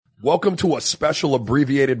Welcome to a special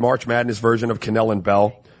abbreviated March Madness version of Cannell and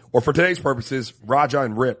Bell, or for today's purposes, Raja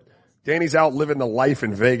and Rip. Danny's out living the life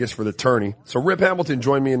in Vegas for the tourney, so Rip Hamilton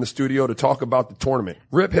joined me in the studio to talk about the tournament.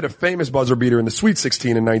 Rip hit a famous buzzer beater in the Sweet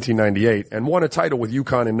 16 in 1998 and won a title with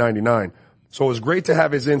UConn in 99, so it was great to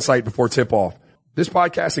have his insight before tip-off. This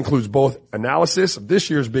podcast includes both analysis of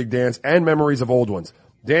this year's big dance and memories of old ones.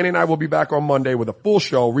 Danny and I will be back on Monday with a full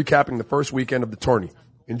show recapping the first weekend of the tourney.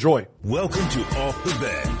 Enjoy. Welcome to Off the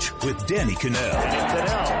Bench with Danny Cannell.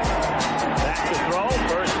 Back to throw,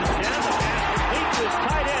 first and 10, and deep to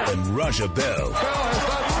tight end. And Raja Bell. Bell has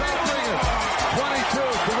done something.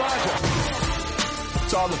 22 to Raja.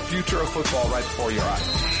 Saw the future of football right before your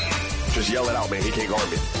eyes. Just yell it out, man. He can't guard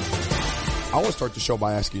me. I want to start the show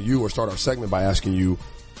by asking you, or start our segment by asking you,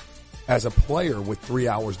 as a player with 3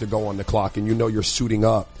 hours to go on the clock and you know you're suiting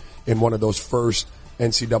up in one of those first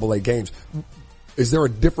NCAA games, is there a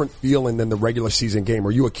different feeling than the regular season game?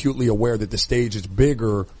 Are you acutely aware that the stage is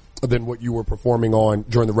bigger than what you were performing on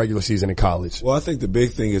during the regular season in college? Well, I think the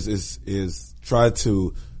big thing is try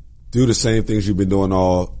to do the same things you've been doing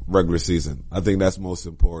all regular season. I think that's most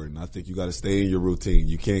important. I think you got to stay in your routine.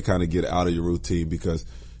 You can't kind of get out of your routine because,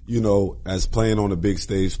 you know, as playing on a big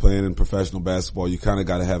stage, playing in professional basketball, you kind of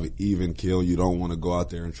got to have an even keel. You don't want to go out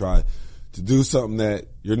there and try to do something that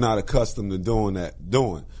you're not accustomed to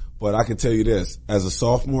doing. But I can tell you this, as a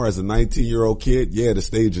sophomore, as a 19-year-old kid, yeah, the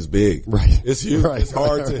stage is big. Right. It's huge. Right. It's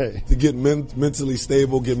hard to get mentally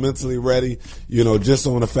stable, get mentally ready, you know, just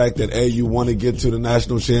on the fact that, A, you want to get to the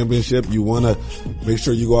national championship. You want to make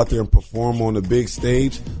sure you go out there and perform on the big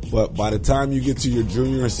stage. But by the time you get to your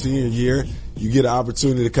junior and senior year, you get an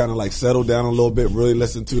opportunity to kind of like settle down a little bit, really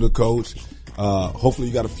listen to the coach. Hopefully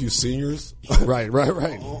you got a few seniors. Right.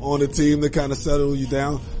 on the team to kind of settle you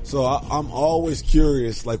down. So I'm always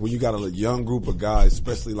curious, like when you got a young group of guys,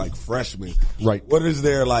 especially like freshmen. Right. What is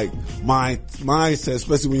their like mindset,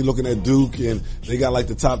 especially when you're looking at Duke and they got like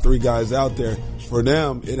the top 3 guys out there. For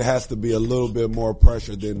them, it has to be a little bit more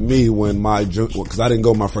pressure than me when because I didn't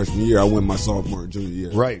go my freshman year. I went my sophomore and junior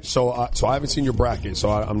year. Right. So I haven't seen your bracket, so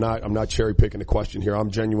I'm not cherry picking the question here.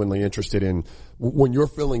 I'm genuinely interested in when you're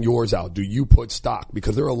filling yours out, do you put stock?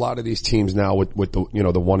 Because there are a lot of these teams now with the, you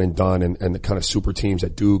know, the one and done and the kind of super teams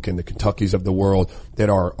at Duke and the Kentuckys of the world that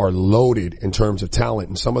are loaded in terms of talent.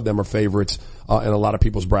 And some of them are favorites, in a lot of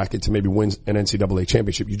people's bracket to maybe win an NCAA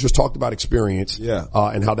championship. You just talked about experience. Yeah.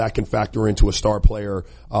 And how that can factor into a star player,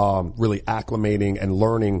 really acclimating and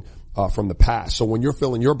learning, from the past. So when you're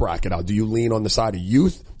filling your bracket out, do you lean on the side of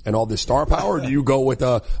youth and all this star power, or do you go with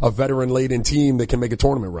a veteran-laden team that can make a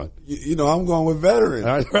tournament run? You know, I'm going with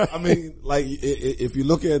veterans. I mean, like, if you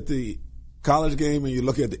look at the college game and you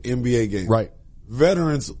look at the NBA game, right?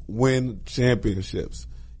 Veterans win championships.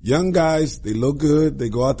 Young guys, they look good. They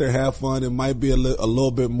go out there, have fun. It might be a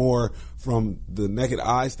little bit more from the naked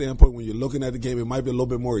eye standpoint. When you're looking at the game, it might be a little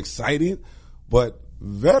bit more exciting, but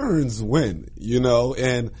veterans win, you know,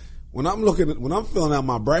 and when I'm filling out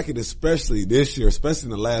my bracket, especially this year, especially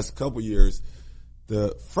in the last couple years,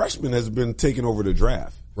 the freshman has been taking over the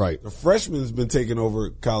draft. Right. The freshman has been taking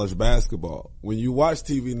over college basketball. When you watch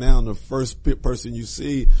TV now, the first person you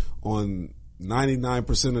see on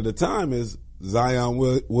 99% of the time is Zion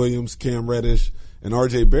Williams, Cam Reddish, and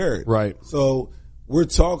RJ Barrett. Right. So we're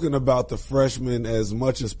talking about the freshmen as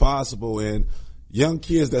much as possible, and young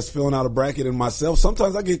kids that's filling out a bracket, and myself,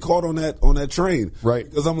 sometimes I get caught on that train. Right.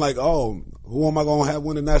 Because I'm like, oh, who am I going to have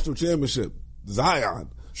win the national championship?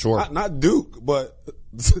 Zion. Sure. Not Duke, but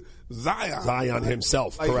Zion. Zion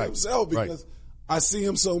himself, like correct. himself, because I see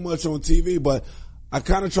him so much on TV, but I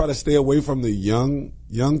kind of try to stay away from the young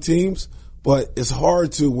teams, but it's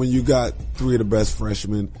hard to when you got 3 of the best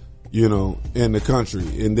freshmen, you know, in the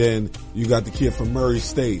country. And then you got the kid from Murray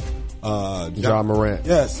State, John Morant.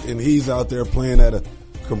 Yes, and he's out there playing at a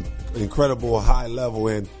incredible high level.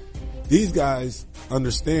 And these guys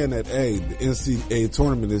understand that, hey, the NCAA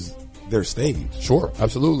tournament is their stage. Sure,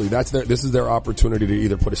 absolutely. This is their opportunity to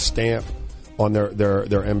either put a stamp on their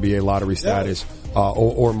NBA lottery status,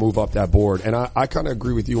 or move up that board. And I kind of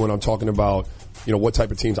agree with you when I'm talking about, you know, what type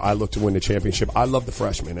of teams I look to win the championship. I love the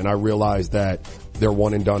freshmen, and I realize that they're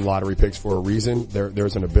one and done lottery picks for a reason.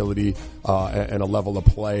 There's an ability, and a level of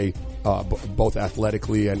play, both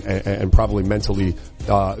athletically and probably mentally,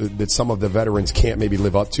 that some of the veterans can't maybe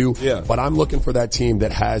live up to. Yeah. But I'm looking for that team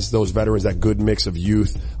that has those veterans, that good mix of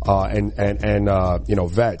youth, and you know,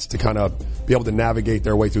 vets to kind of be able to navigate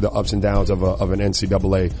their way through the ups and downs of an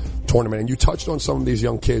NCAA tournament. And you touched on some of these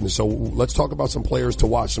young kids. So let's talk about some players to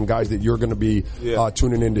watch, some guys that you're going to be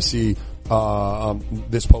tuning in to see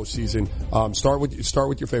this postseason. Start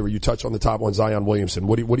with your favorite. You touched on the top one, Zion Williamson.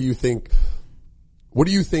 What do you think What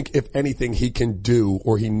do you think, if anything, he can do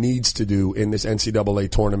or he needs to do in this NCAA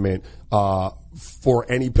tournament for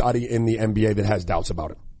anybody in the NBA that has doubts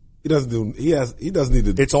about him? He doesn't need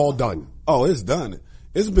to. It's all done. Oh, it's done.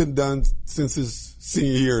 It's been done since his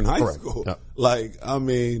senior year in high school. Yeah. Like, I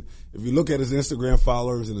mean, if you look at his Instagram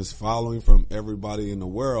followers and his following from everybody in the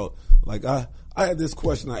world, like I had this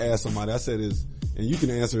question I asked somebody. I said, and you can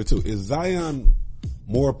answer it too, is Zion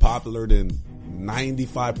more popular than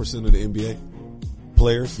 95% of the NBA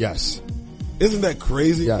players? Yes. Isn't that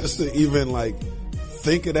crazy? Yes. Just to even like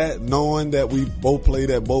think of that, knowing that we both played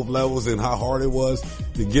at both levels and how hard it was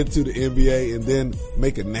to get to the NBA and then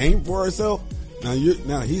make a name for ourselves.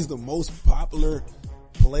 Now he's the most popular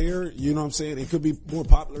player, you know what I'm saying? It could be more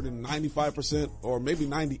popular than 95% or maybe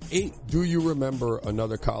 98. Do you remember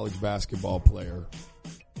another college basketball player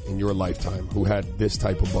in your lifetime who had this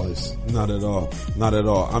type of buzz? Not at all. Not at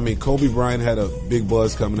all. I mean, Kobe Bryant had a big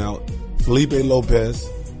buzz coming out. Felipe Lopez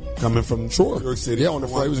coming from New York City. Yeah, on the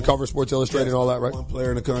front, he was a cover of Sports Illustrated and all that, right? One player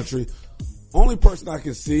in the country. Only person I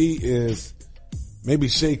can see is maybe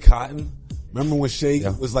Shea Cotton. Remember when Shea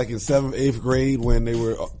was like in 7th, 8th grade when he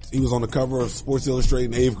was on the cover of Sports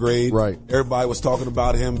Illustrated in 8th grade. Right. Everybody was talking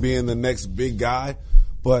about him being the next big guy,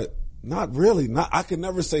 but not really. I can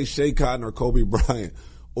never say Shea Cotton or Kobe Bryant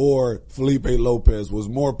or Felipe Lopez was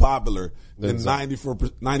more popular than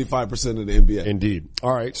 95% of the NBA. Indeed.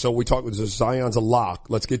 All right. So we talked with Zion's a lock.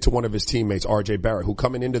 Let's get to one of his teammates, RJ Barrett, who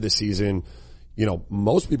coming into the season, you know,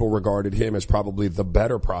 most people regarded him as probably the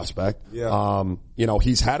better prospect. Yeah. You know,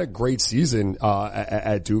 he's had a great season,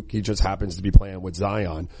 at Duke. He just happens to be playing with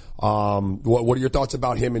Zion. What are your thoughts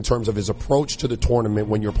about him in terms of his approach to the tournament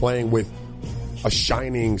when you're playing with a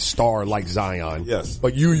shining star like Zion? Yes.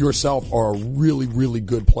 But you yourself are a really, really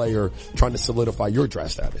good player trying to solidify your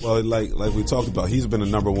draft status. Well, like we talked about, he's been a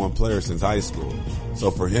number one player since high school. So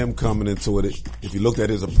for him coming into it, if you looked at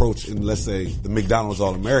his approach in, let's say, the McDonald's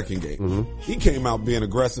All-American game, he came out being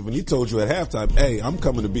aggressive and he told you at halftime, hey, I'm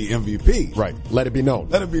coming to be MVP. Right. Let it be known.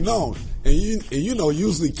 Let it be known. And you know,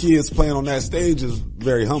 usually kids playing on that stage is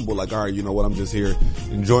very humble. Like, all right, you know what? I'm just here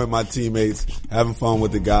enjoying my teammates, having fun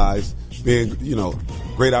with the guys, being, you know,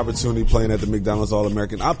 great opportunity playing at the McDonald's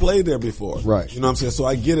All-American. I played there before. Right. You know what I'm saying? So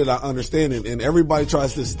I get it. I understand it. And everybody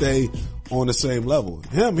tries to stay on the same level.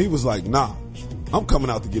 He was like, nah, I'm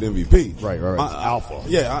coming out to get MVP. Right. Alpha.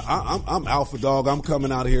 Yeah, I'm alpha dog. I'm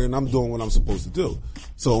coming out here and I'm doing what I'm supposed to do.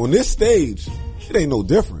 So on this stage, it ain't no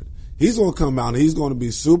different. He's going to come out and he's going to be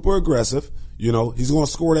super aggressive. You know, he's going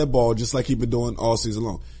to score that ball just like he's been doing all season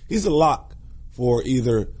long. He's a lock for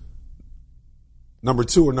either number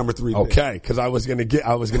 2 or number 3. Okay, because I was gonna get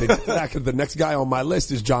to that, because the next guy on my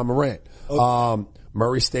list is John Morant. Okay.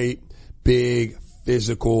 Murray State, big,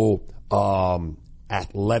 physical,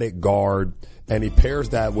 athletic guard, and he pairs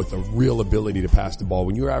that with a real ability to pass the ball.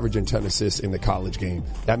 When you're averaging 10 assists in the college game,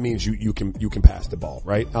 that means you can pass the ball,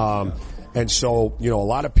 right? And so, you know, a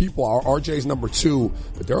lot of people are RJ's number 2,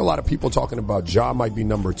 but there are a lot of people talking about Ja might be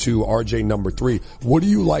number 2, RJ number 3. What do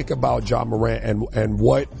you like about Ja Morant, and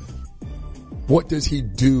what does he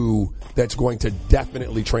do that's going to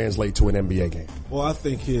definitely translate to an NBA game? Well, I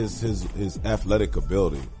think his athletic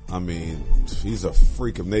ability. I mean, he's a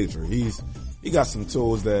freak of nature. He got some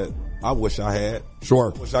tools that I wish I had.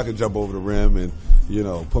 Sure. I wish I could jump over the rim and, you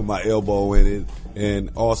know, put my elbow in it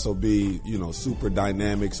and also be, you know, super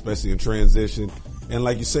dynamic, especially in transition. And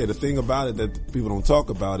like you say, the thing about it that people don't talk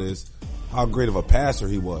about is how great of a passer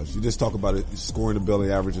he was. You just talk about it, scoring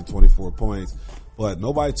ability, averaging 24 points. But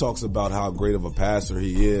nobody talks about how great of a passer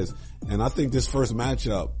he is. And I think this first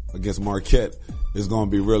matchup against Marquette is going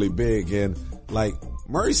to be really big. And like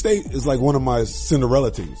Murray State is like one of my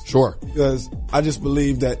Cinderella teams. Sure. Because I just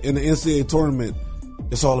believe that in the NCAA tournament,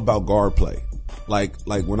 it's all about guard play. Like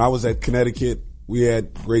when I was at Connecticut, we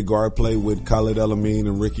had great guard play with Khalid El-Amin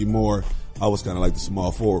and Ricky Moore. I was kind of like the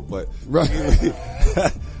small forward, but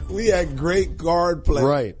we had great guard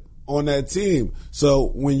play on that team.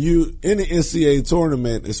 So when you in the NCAA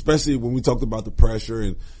tournament, especially when we talked about the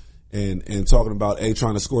pressure and talking about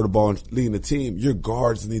trying to score the ball and leading the team, your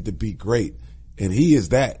guards need to be great. And he is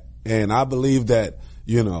that. And I believe that,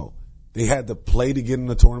 you know, they had to play to get in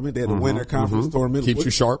the tournament. They had to win their conference tournament. Keeps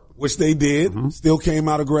you sharp. Which they did. Still came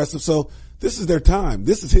out aggressive. So this is their time.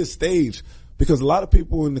 This is his stage. Because a lot of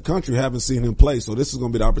people in the country haven't seen him play, so this is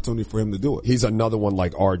going to be the opportunity for him to do it. He's another one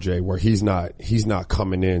like RJ, where he's not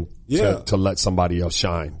coming in to let somebody else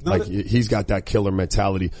shine. He's got that killer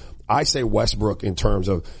mentality. I say Westbrook in terms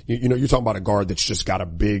of, you know, you're talking about a guard that's just got a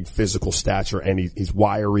big physical stature and he's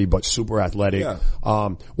wiry but super athletic. Yeah.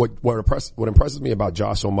 What impresses me about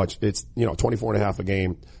Ja so much, it's, you know, 24.5 a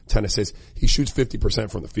game, 10 assists. He shoots 50%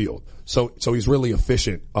 from the field. So he's really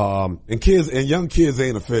efficient. And young kids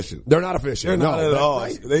ain't efficient. They're not efficient. They're not at all.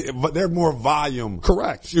 Right? But they're more volume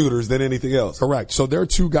correct shooters than anything else. Correct. So there are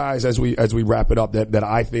two guys as we wrap it up that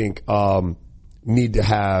I think, need to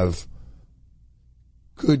have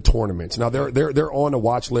good tournaments. Now they're on a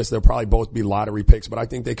watch list. They'll probably both be lottery picks, but I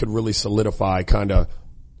think they could really solidify kind of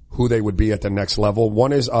who they would be at the next level.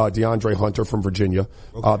 One is DeAndre Hunter from Virginia.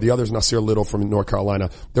 Okay. The other is Nasir Little from North Carolina.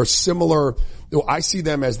 They're similar. I see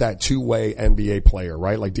them as that two-way NBA player,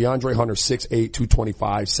 right? Like DeAndre Hunter, 6'8",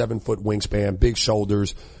 225, 7-foot wingspan, big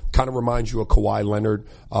shoulders. Kind of reminds you of Kawhi Leonard.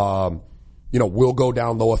 You know, will go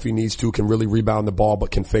down low if he needs to, can really rebound the ball,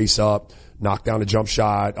 but can face up, knock down a jump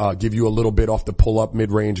shot, give you a little bit off the pull-up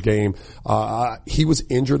mid-range game. He was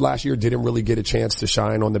injured last year, didn't really get a chance to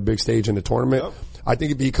shine on the big stage in the tournament. Yep. I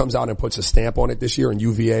think if he comes out and puts a stamp on it this year and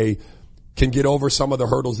UVA can get over some of the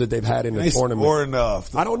hurdles that they've had in the tournament. Score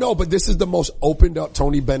enough. I don't know, but this is the most opened up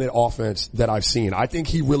Tony Bennett offense that I've seen. I think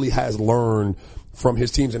he really has learned from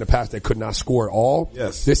his teams in the past that could not score at all.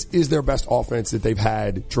 Yes. This is their best offense that they've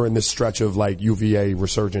had during this stretch of like UVA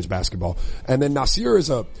resurgence basketball. And then Nasir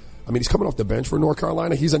is he's coming off the bench for North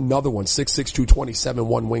Carolina. He's another one, 6'6", 220,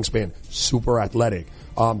 7'1" wingspan, super athletic.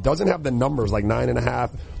 Doesn't have the numbers like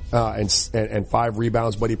 9.5, and 5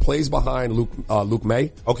 rebounds, but he plays behind Luke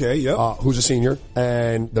May. Okay, yeah. Who's a senior.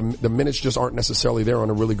 And the minutes just aren't necessarily there on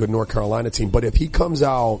a really good North Carolina team. But if he comes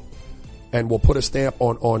out and will put a stamp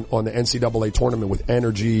on the NCAA tournament with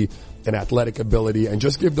energy and athletic ability and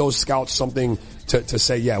just give those scouts something to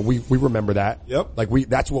say, yeah, we remember that. Yep. Like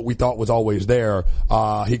that's what we thought was always there.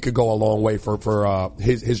 He could go a long way for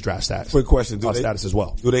his draft status. Quick question. Status as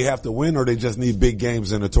well. Do they have to win or they just need big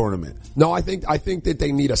games in the tournament? No, I think that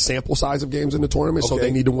they need a sample size of games in the tournament, so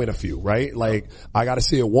they need to win a few, right? Like, I gotta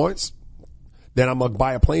see it once. Then I'm going to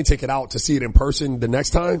buy a plane ticket out to see it in person the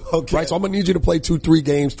next time. Okay. Right? So I'm going to need you to play 3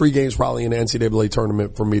 games probably in the NCAA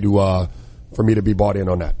tournament for me to be bought in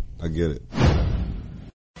on that. I get it.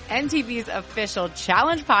 MTV's official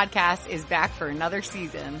Challenge podcast is back for another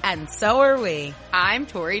season. And so are we. I'm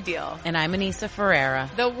Tori Deal. And I'm Anissa Ferreira.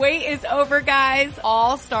 The wait is over, guys.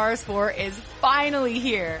 All Stars 4 is finally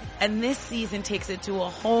here. And this season takes it to a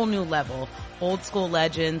whole new level. Old school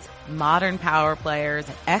legends, modern power players,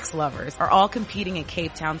 and ex-lovers are all competing in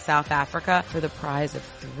Cape Town, South Africa for the prize of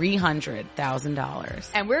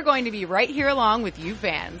 $300,000. And we're going to be right here along with you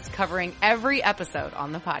fans, covering every episode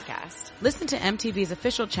on the podcast. Listen to MTV's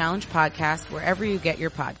official Challenge podcast wherever you get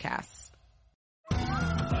your podcasts.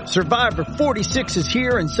 Survivor 46 is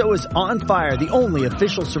here, and so is On Fire, the only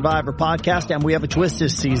official Survivor podcast, and we have a twist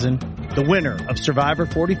this season. The winner of Survivor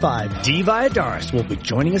 45, Dee Valladares, will be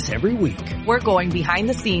joining us every week. We're going behind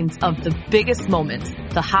the scenes of the biggest moments,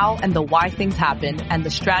 the how and the why things happen, and the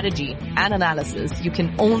strategy and analysis you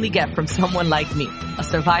can only get from someone like me, a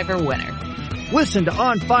Survivor winner. Listen to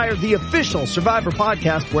On Fire, the official Survivor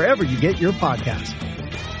podcast, wherever you get your podcast.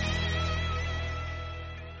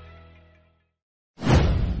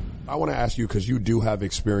 I want to ask you, because you do have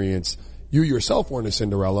experience. You yourself weren't a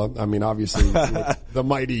Cinderella. I mean, obviously, the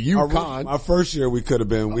mighty UConn. My first year we could have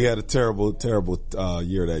been. We had a terrible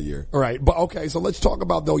year that year. All right, but okay. So let's talk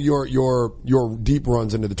about though your deep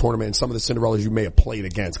runs into the tournament and some of the Cinderellas you may have played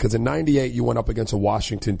against. Because in '98 you went up against a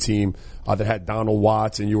Washington team that had Donald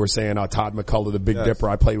Watts, and you were saying Todd McCullough, the Big Dipper.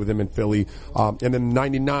 I played with him in Philly. And then in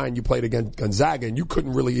 '99 you played against Gonzaga, and you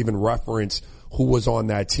couldn't really even reference who was on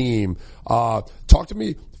that team. Talk to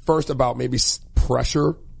me first about maybe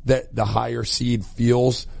pressure that the higher seed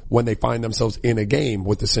feels when they find themselves in a game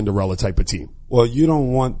with the Cinderella type of team. Well, you don't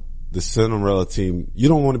want the Cinderella team. You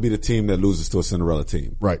don't want to be the team that loses to a Cinderella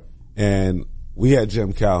team. Right. And we had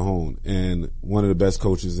Jim Calhoun, and one of the best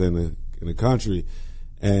coaches in the country.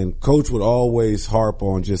 And Coach would always harp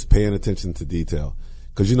on just paying attention to detail.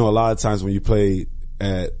 Because, a lot of times when you play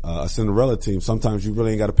at a Cinderella team, sometimes you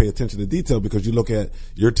really ain't got to pay attention to detail because you look at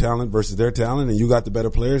your talent versus their talent, and you got the better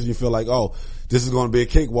players, and you feel like, oh, this is going to be a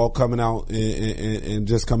cakewalk coming out and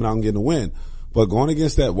just coming out and getting a win. But going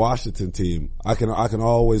against that Washington team, I can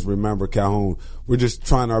always remember Calhoun. We're just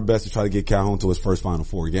trying our best to try to get Calhoun to his first Final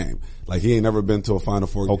Four game. Like, he ain't never been to a Final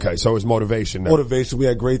Four game. Okay, so it's motivation now. Motivation. We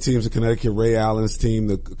had great teams in Connecticut, Ray Allen's team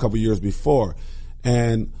a couple years before.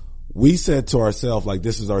 And we said to ourselves, like,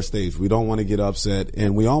 this is our stage. We don't want to get upset.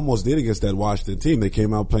 And we almost did against that Washington team. They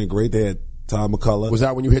came out playing great. They had Todd McCullough. Was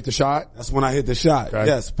that when you hit the shot? That's when I hit the shot. Okay.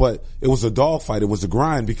 Yes, but it was a dogfight. It was a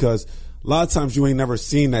grind because a lot of times you ain't never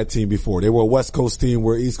seen that team before. They were a West Coast team,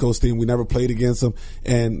 we're an East Coast team. We never played against them.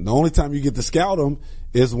 And the only time you get to scout them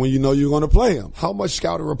is when you know you're going to play them. How much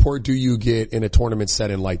scouting report do you get in a tournament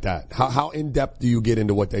setting like that? How in depth do you get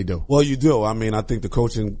into what they do? Well, you do. I mean, I think the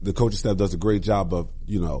coaching staff does a great job of,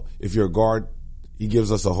 if you're a guard, he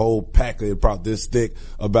gives us a whole packet about this thick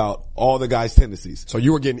about all the guys' tendencies. So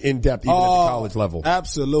you were getting in depth even at the college level.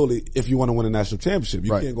 Absolutely. If you want to win a national championship,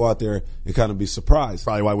 you can't go out there and kind of be surprised.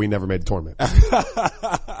 Probably why we never made the tournament.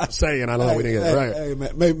 I'm saying, I don't know we didn't get it right. Hey,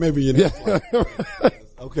 man, maybe you know.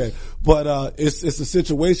 Okay. But, it's a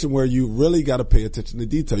situation where you really got to pay attention to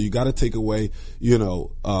detail. You got to take away,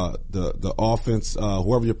 the offense,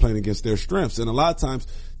 whoever you're playing against, their strengths. And a lot of times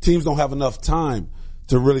teams don't have enough time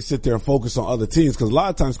to really sit there and focus on other teams. Cause a lot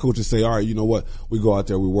of times coaches say, all right, you know what? We go out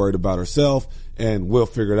there, we're worried about ourselves and we'll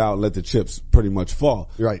figure it out and let the chips pretty much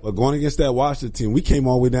fall. Right. But going against that Washington team, we came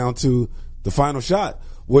all the way down to the final shot,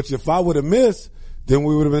 which if I would have missed, then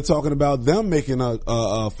we would have been talking about them making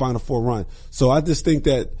a Final Four run. So I just think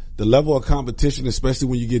that the level of competition, especially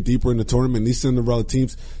when you get deeper in the tournament, these Cinderella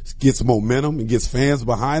teams gets momentum and gets fans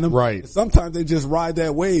behind them. Right. And sometimes they just ride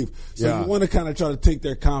that wave. So you want to kind of try to take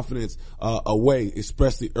their confidence away,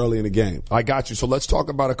 especially early in the game. I got you. So let's talk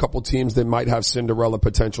about a couple teams that might have Cinderella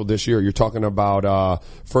potential this year. You're talking about,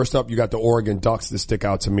 first up, you got the Oregon Ducks that stick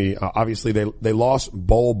out to me. Obviously they lost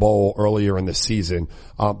Bowl earlier in the season,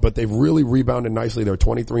 but they've really rebounded nicely. They're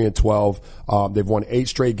 23-12. They've won 8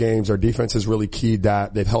 straight games. Their defense has really keyed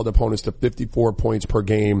that. They've held opponents to 54 points per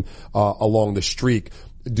game, along the streak.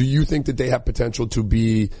 Do you think that they have potential to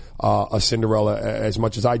be, a Cinderella as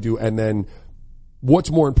much as I do? And then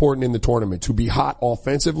what's more important in the tournament, to be hot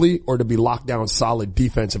offensively or to be locked down solid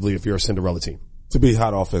defensively if you're a Cinderella team? To be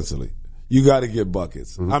hot offensively. You got to get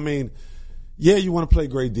buckets. Mm-hmm. I mean, yeah, you want to play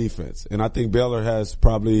great defense. And I think Baylor has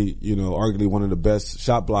probably, arguably one of the best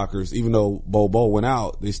shot blockers. Even though Bo went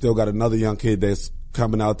out, they still got another young kid that's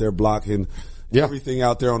coming out there blocking everything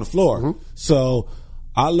out there on the floor. Mm-hmm. So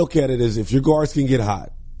I look at it as if your guards can get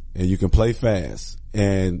hot and you can play fast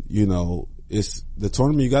and, it's the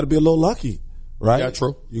tournament, you got to be a little lucky. Right? Yeah,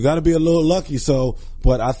 true. You got to be a little lucky. So,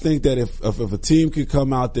 but I think that if a team can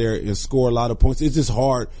come out there and score a lot of points, it's just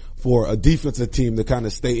hard for a defensive team to kind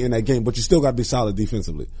of stay in that game, but you still got to be solid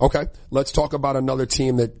defensively. Okay. Let's talk about another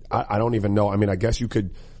team that I don't even know. I mean, I guess you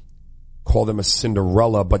could call them a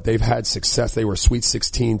Cinderella, but they've had success. They were a Sweet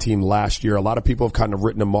 16 team last year. A lot of people have kind of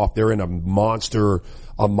written them off. They're in a monster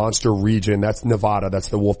region. That's Nevada. That's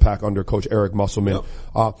the Wolfpack under Coach Eric Musselman.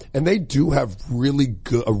 Yep. And they do have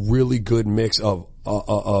a really good mix of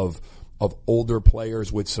older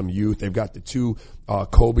players with some youth. They've got the two,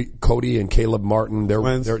 Cody and Caleb Martin.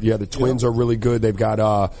 The twins are really good. They've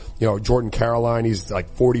got, Jordan Caroline. He's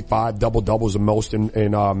like 45 double-doubles the most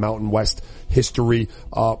in Mountain West history.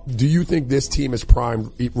 Do you think this team is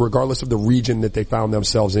primed, regardless of the region that they found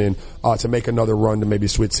themselves in, to make another run to maybe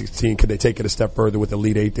Sweet 16? Could they take it a step further with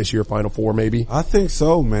Elite 8 this year, Final Four maybe? I think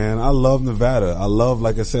so, man. I love Nevada. I love,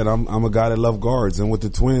 like I said, I'm a guy that loves guards. And with the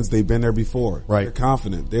twins, they've been there before. Right. They're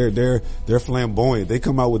confident. They're flamboyant. They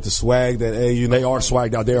come out with the swag that, hey, they are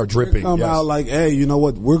swagged out. They are dripping. They come out like, hey, you know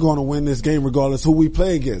what? We're going to win this game regardless who we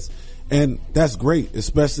play against. And that's great,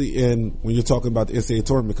 especially when you're talking about the NCAA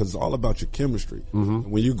tournament, because it's all about your chemistry.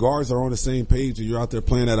 Mm-hmm. When your guards are on the same page and you're out there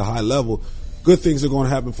playing at a high level, good things are going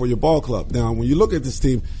to happen for your ball club. Now, when you look at this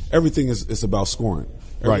team, everything is about scoring.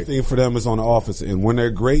 Everything for them is on the offense. And when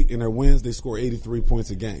they're great in their wins, they score 83 points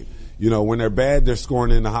a game. When they're bad, they're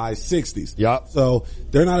scoring in the high 60s. Yep. So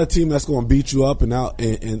they're not a team that's going to beat you up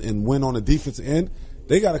and win on the defensive end.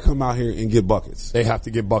 They got to come out here and get buckets. They have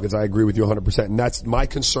to get buckets. I agree with you 100%. And that's my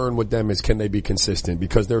concern with them is, can they be consistent?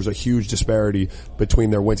 Because there's a huge disparity between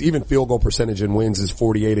their wins. Even field goal percentage in wins is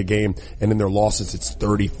 48 a game, and in their losses it's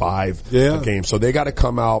 35 a game. So they got to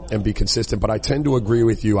come out and be consistent. But I tend to agree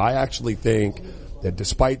with you. I actually think that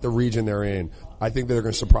despite the region they're in, I think that they're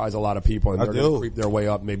going to surprise a lot of people, and they're going to creep their way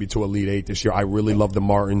up maybe to Elite 8 this year. I really love the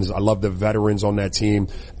Martins. I love the veterans on that team.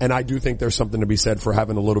 And I do think there's something to be said for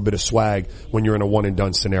having a little bit of swag when you're in a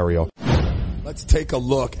one-and-done scenario. Let's take a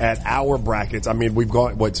look at our brackets. I mean, we've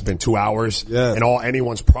gone, it's been 2 hours. Yeah. And all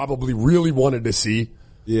anyone's probably really wanted to see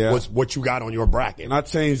was what you got on your bracket. And I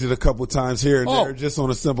changed it a couple times here and there just on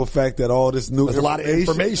a simple fact that all this new There's a lot of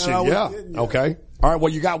information. Okay. All right,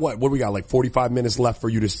 well, you got what? What do we got? Like 45 minutes left for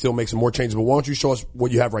you to still make some more changes. But why don't you show us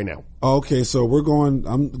what you have right now? Okay, so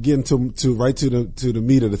I'm getting to right to the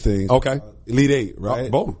meat of the thing. Okay. Elite 8,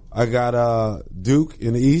 right? Boom. I got Duke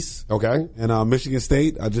in the East. Okay. And Michigan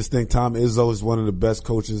State. I just think Tom Izzo is one of the best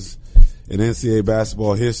coaches in NCAA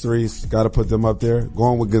basketball history. Got to put them up there.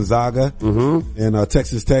 Going with Gonzaga and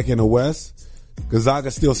Texas Tech in the West.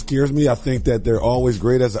 Gonzaga still scares me. I think that they're always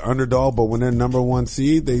great as an underdog, but when they're number 1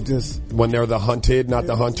 seed, when they're the hunted, not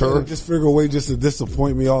the hunter. They just figure a way just to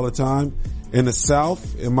disappoint me all the time. In the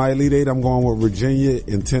South, in my Elite Eight, I'm going with Virginia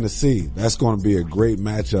and Tennessee. That's going to be a great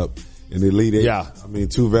matchup in the Elite Eight. Yeah. I mean,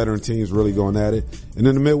 2 veteran teams really going at it. And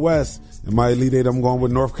in the Midwest, in my Elite Eight, I'm going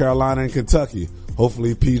with North Carolina and Kentucky.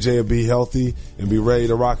 Hopefully PJ will be healthy and be ready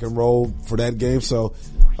to rock and roll for that game. So,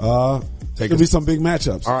 could be some big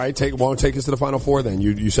matchups. All right, take us to the Final Four then.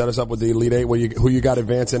 You set us up with the Elite Eight. Who you got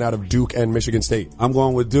advancing out of Duke and Michigan State? I'm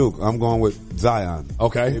going with Duke. I'm going with Zion.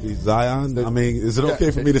 Okay. Maybe Zion. I mean, is it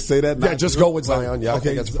okay for me to say that? Yeah, just go with Zion. Yeah, I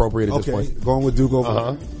think that's appropriate at this point. Going with Duke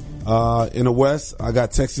over. In the West, I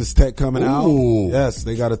got Texas Tech coming out. Yes,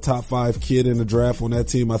 they got a top 5 kid in the draft on that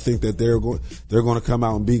team. I think that they're going to come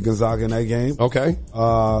out and beat Gonzaga in that game. Okay.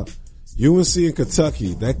 UNC and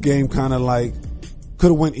Kentucky. That game kind of like could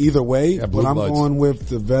have went either way, but I'm going with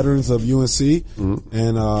the veterans of UNC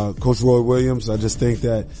and Coach Roy Williams. I just think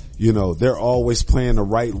that, they're always playing the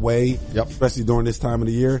right way, especially during this time of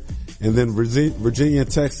the year. And then Virginia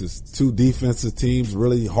and Texas, 2 defensive teams,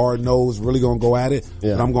 really hard-nosed, really going to go at it.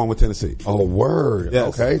 Yeah. But I'm going with Tennessee. Oh, word.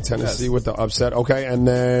 Yes. Okay, Tennessee with the upset. Okay, and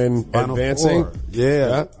then Final advancing. Four.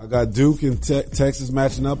 Yeah, I got Duke and Texas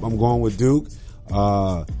matching up. I'm going with Duke.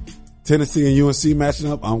 Tennessee and UNC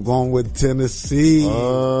matching up. I'm going with Tennessee.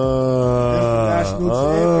 National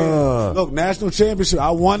champion. Look, national championship. I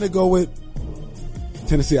want to go with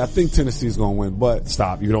Tennessee. I think Tennessee's going to win, but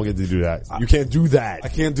stop. You don't get to do that. You can't do that. I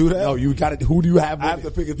can't do that. No, you got it. Who do you have? I have to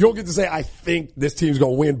pick a team. You don't get to say, I think this team's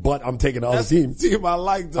going to win, but I'm taking the other team. Team I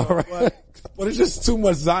like, though. Right. But it's just too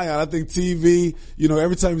much Zion. I think TV,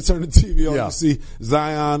 every time you turn the TV on, you see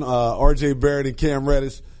Zion, RJ Barrett, and Cam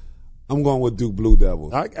Reddish. I'm going with Duke Blue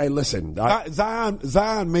Devils. Hey, listen.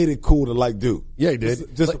 Zion made it cool to like Duke. Yeah, he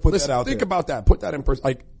did. Just to put that out there. Think about that. Put that in perspective.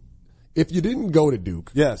 Like, if you didn't go to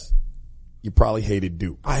Duke. Yes. You probably hated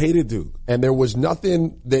Duke. I hated Duke. And there was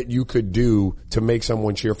nothing that you could do to make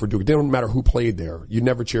someone cheer for Duke. It didn't matter who played there. You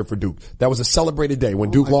never cheered for Duke. That was a celebrated day. When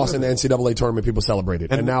Duke lost in the NCAA tournament, people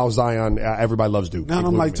celebrated. And now Zion, everybody loves Duke. Now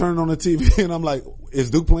I'm like turning on the TV and I'm like, is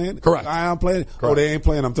Duke playing? Correct. Zion playing? Correct. Oh, they ain't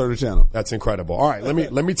playing. I'm turning the channel. That's incredible. All right.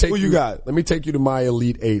 Let me take Who you got? Let me take you to my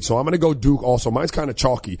Elite Eight. So I'm going to go Duke also. Mine's kind of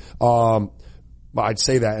chalky. I'd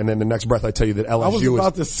say that. And then the next breath I tell you that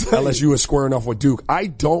LSU is squaring off with Duke. I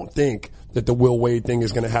don't think that the Will Wade thing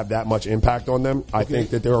is going to have that much impact on them. I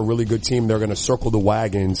think that they're a really good team. They're going to circle the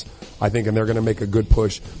wagons, I think, and they're going to make a good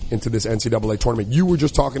push into this NCAA tournament. You were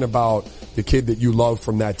just talking about the kid that you love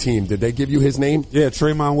from that team. Did they give you his name? Yeah,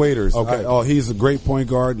 Tremont Waiters. Okay. He's a great point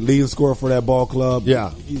guard, leading scorer for that ball club.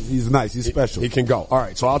 Yeah. He's nice. He's special. He can go. All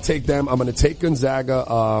right, so I'll take them. I'm going to take Gonzaga.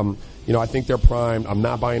 I think they're primed. I'm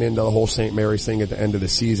not buying into the whole St. Mary's thing at the end of the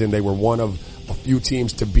season. They were one of a few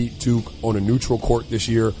teams to beat Duke on a neutral court this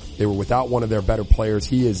year. They were without one of their better players.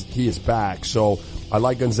 He is back. So I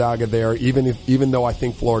like Gonzaga there, even though I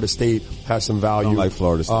think Florida State has some value. I don't like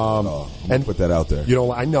Florida State at all. And put that out there.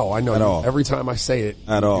 I know. At all. Every time I say it.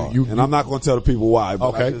 At all. And I'm not going to tell the people why,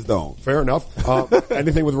 but I just don't. Fair enough.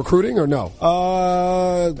 Anything with recruiting or no?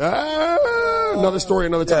 Another story,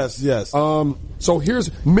 another time. Yes. So here's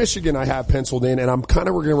Michigan I have penciled in, and I'm kind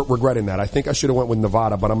of regretting that. I think I should have went with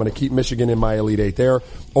Nevada, but I'm going to keep Michigan in my Elite Eight there.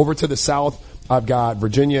 Over to the South, I've got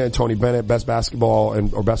Virginia and Tony Bennett, best basketball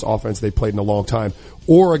or best offense they played in a long time.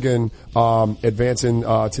 Oregon advancing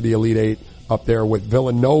to the Elite Eight up there with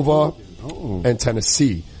Villanova and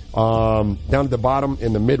Tennessee. Down at the bottom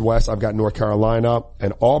in the Midwest, I've got North Carolina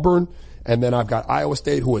and Auburn. And then I've got Iowa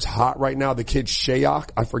State, who is hot right now. The kid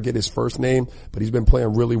Shayok, I forget his first name, but he's been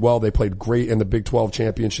playing really well. They played great in the Big 12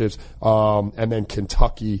 championships. And then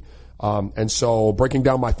Kentucky. And so breaking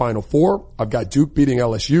down my Final Four, I've got Duke beating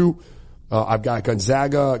LSU. I've got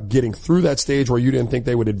Gonzaga getting through that stage where you didn't think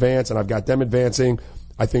they would advance, and I've got them advancing.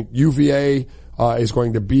 I think UVA is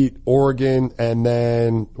going to beat Oregon, and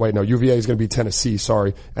then UVA is going to beat Tennessee.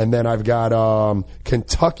 Sorry, and then I've got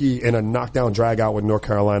Kentucky in a knockdown dragout with North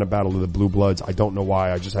Carolina, battle of the Blue Bloods. I don't know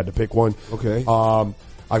why. I just had to pick one. Okay.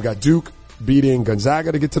 I've got Duke beating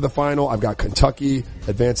Gonzaga to get to the final. I've got Kentucky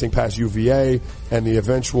advancing past UVA, and the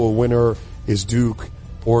eventual winner is Duke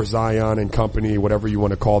or Zion and company, whatever you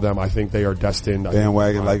want to call them. I think they are destined.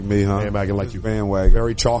 Bandwagon like me, huh? Bandwagon like you. Bandwagon.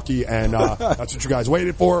 Very chalky, and that's what you guys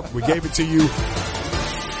waited for. We gave it to you.